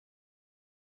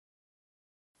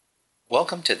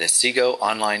Welcome to the Xsigo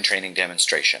online training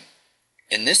demonstration.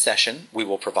 In this session, we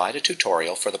will provide a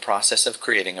tutorial for the process of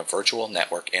creating a virtual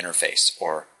network interface,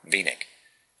 or vNIC.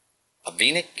 A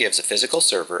vNIC gives a physical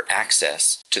server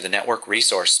access to the network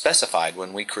resource specified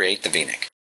when we create the vNIC.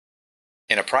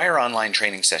 In a prior online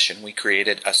training session, we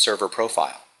created a server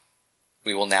profile.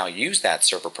 We will now use that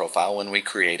server profile when we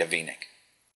create a vNIC.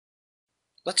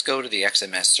 Let's go to the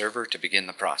XMS server to begin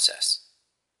the process.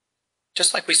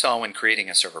 Just like we saw when creating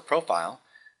a server profile,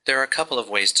 there are a couple of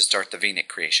ways to start the vNIC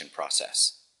creation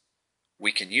process.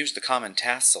 We can use the common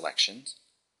task selections,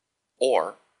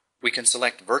 or we can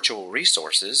select virtual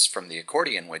resources from the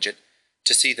accordion widget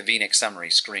to see the vNIC summary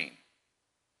screen.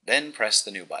 Then press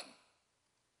the New button.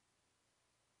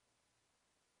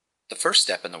 The first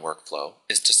step in the workflow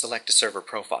is to select a server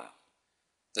profile.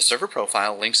 The server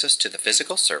profile links us to the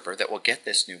physical server that will get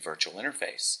this new virtual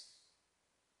interface.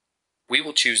 We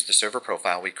will choose the server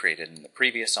profile we created in the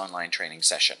previous online training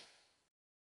session.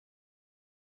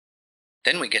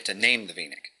 Then we get to name the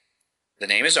vNIC. The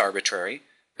name is arbitrary,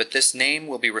 but this name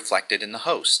will be reflected in the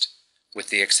host, with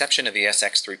the exception of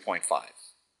ESX 3.5.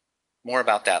 More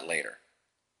about that later.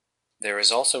 There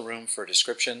is also room for a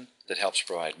description that helps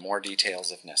provide more details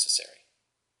if necessary.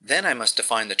 Then I must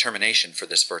define the termination for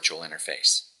this virtual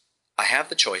interface. I have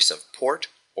the choice of port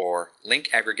or link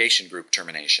aggregation group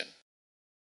termination.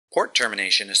 Port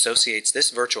termination associates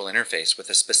this virtual interface with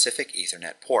a specific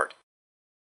Ethernet port.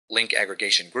 Link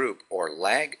aggregation group, or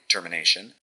lag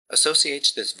termination,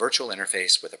 associates this virtual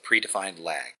interface with a predefined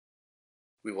lag.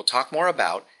 We will talk more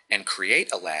about and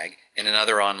create a lag in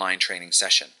another online training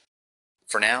session.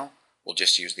 For now, we'll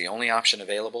just use the only option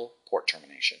available, port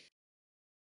termination.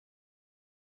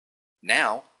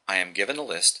 Now, I am given a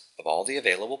list of all the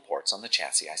available ports on the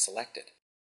chassis I selected.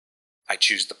 I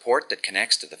choose the port that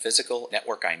connects to the physical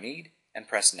network I need and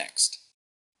press Next.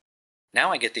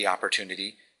 Now I get the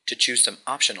opportunity to choose some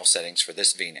optional settings for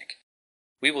this vNIC.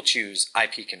 We will choose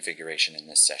IP configuration in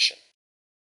this session.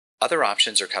 Other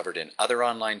options are covered in other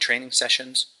online training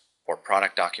sessions or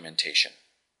product documentation.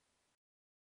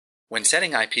 When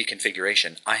setting IP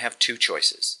configuration, I have two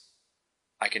choices.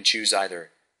 I can choose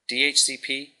either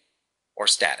DHCP or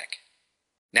static.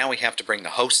 Now we have to bring the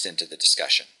host into the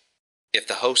discussion. If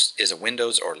the host is a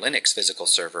Windows or Linux physical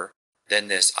server, then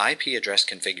this IP address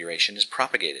configuration is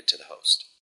propagated to the host.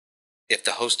 If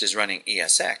the host is running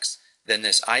ESX, then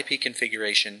this IP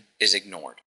configuration is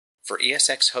ignored. For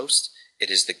ESX hosts, it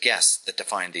is the guests that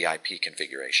define the IP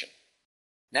configuration.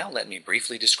 Now let me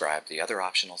briefly describe the other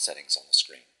optional settings on the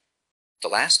screen. The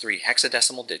last three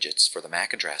hexadecimal digits for the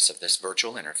MAC address of this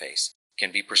virtual interface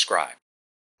can be prescribed,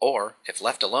 or if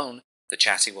left alone, the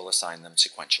chassis will assign them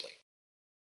sequentially.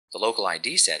 The local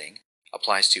ID setting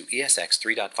applies to ESX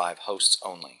 3.5 hosts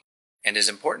only, and is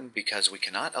important because we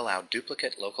cannot allow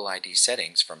duplicate local ID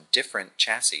settings from different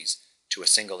chassis to a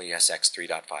single ESX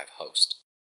 3.5 host.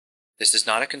 This is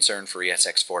not a concern for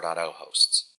ESX 4.0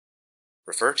 hosts.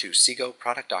 Refer to Xsigo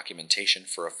product documentation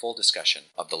for a full discussion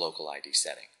of the local ID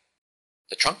setting.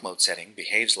 The trunk mode setting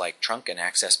behaves like trunk and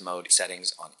access mode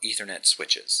settings on Ethernet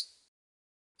switches.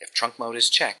 If trunk mode is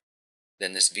checked,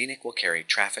 then this vNIC will carry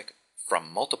traffic from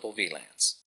multiple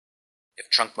VLANs. If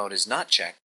trunk mode is not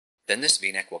checked, then this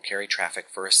vNIC will carry traffic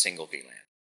for a single VLAN.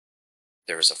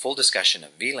 There is a full discussion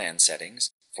of VLAN settings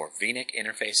for vNIC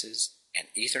interfaces and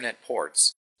Ethernet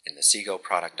ports in the Xsigo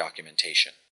product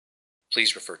documentation.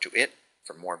 Please refer to it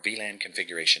for more VLAN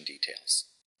configuration details.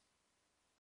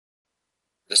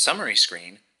 The summary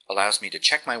screen allows me to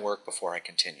check my work before I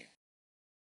continue.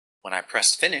 When I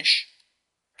press Finish,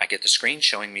 I get the screen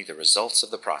showing me the results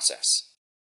of the process.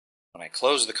 When I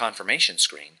close the confirmation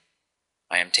screen,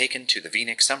 I am taken to the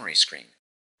vNIC summary screen.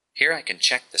 Here I can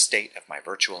check the state of my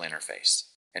virtual interface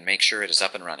and make sure it is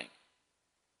up and running.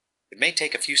 It may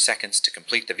take a few seconds to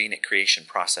complete the vNIC creation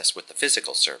process with the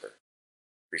physical server.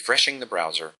 Refreshing the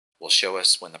browser will show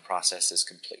us when the process is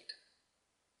complete.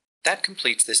 That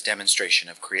completes this demonstration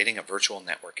of creating a virtual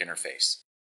network interface.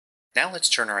 Now let's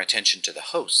turn our attention to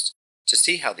the host to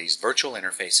see how these virtual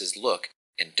interfaces look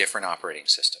in different operating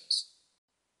systems.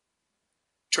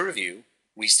 To review,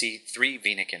 we see three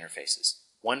vNIC interfaces,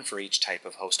 one for each type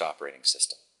of host operating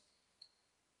system.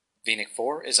 vNIC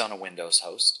 4 is on a Windows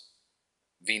host,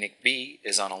 vNIC B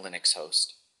is on a Linux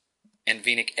host, and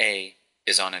vNIC A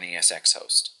is on an ESX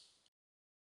host.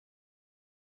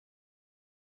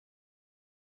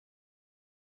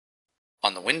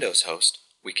 On the Windows host,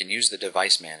 we can use the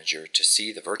device manager to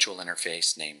see the virtual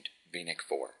interface named vNIC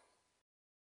 4.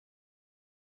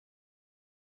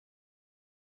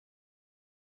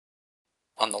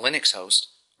 On the Linux host,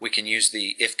 we can use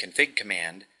the ifconfig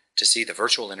command to see the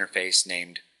virtual interface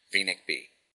named vNIC B.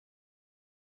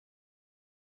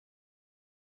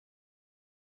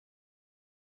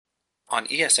 On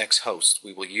ESX hosts,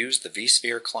 we will use the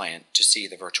vSphere client to see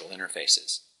the virtual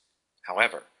interfaces.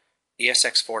 However,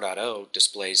 ESX 4.0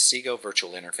 displays Xsigo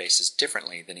virtual interfaces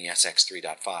differently than ESX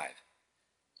 3.5.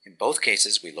 In both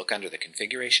cases, we look under the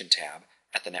Configuration tab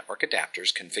at the network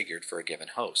adapters configured for a given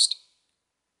host.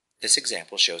 This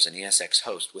example shows an ESX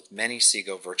host with many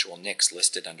Xsigo virtual NICs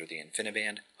listed under the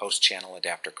InfiniBand host channel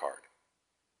adapter card.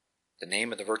 The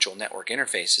name of the virtual network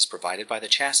interface is provided by the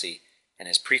chassis and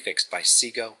is prefixed by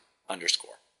Xsigo _.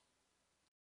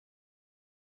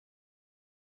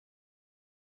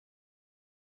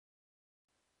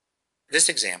 This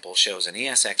example shows an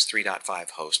ESX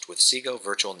 3.5 host with Xsigo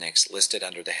virtual NICs listed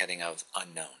under the heading of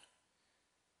Unknown.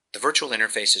 The virtual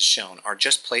interfaces shown are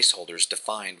just placeholders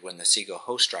defined when the Xsigo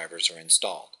host drivers are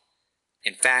installed.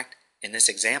 In fact, in this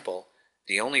example,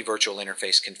 the only virtual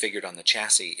interface configured on the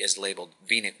chassis is labeled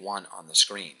vNIC I on the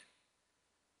screen.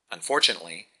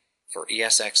 Unfortunately, for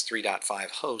ESX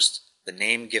 3.5 hosts, the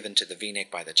name given to the vNIC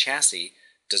by the chassis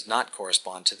does not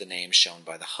correspond to the name shown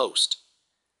by the host.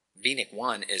 vNIC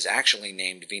I is actually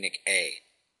named vNIC A.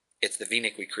 It's the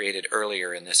vNIC we created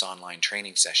earlier in this online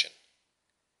training session.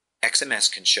 XMS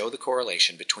can show the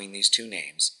correlation between these two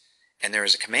names, and there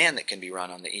is a command that can be run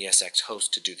on the ESX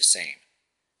host to do the same.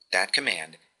 That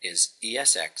command is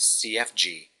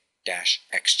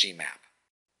esxcfg-xgmap.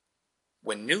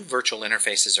 When new virtual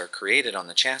interfaces are created on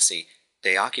the chassis,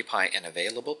 they occupy an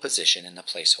available position in the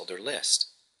placeholder list.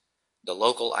 The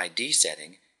local ID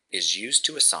setting is used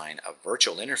to assign a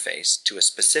virtual interface to a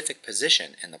specific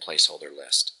position in the placeholder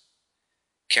list.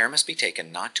 Care must be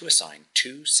taken not to assign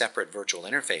two separate virtual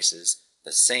interfaces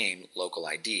the same local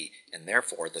ID and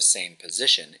therefore the same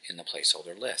position in the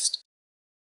placeholder list.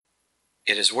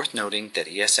 It is worth noting that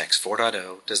ESX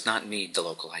 4.0 does not need the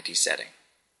local ID setting.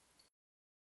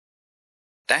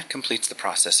 That completes the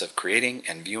process of creating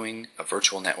and viewing a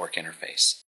virtual network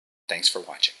interface. Thanks for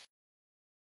watching.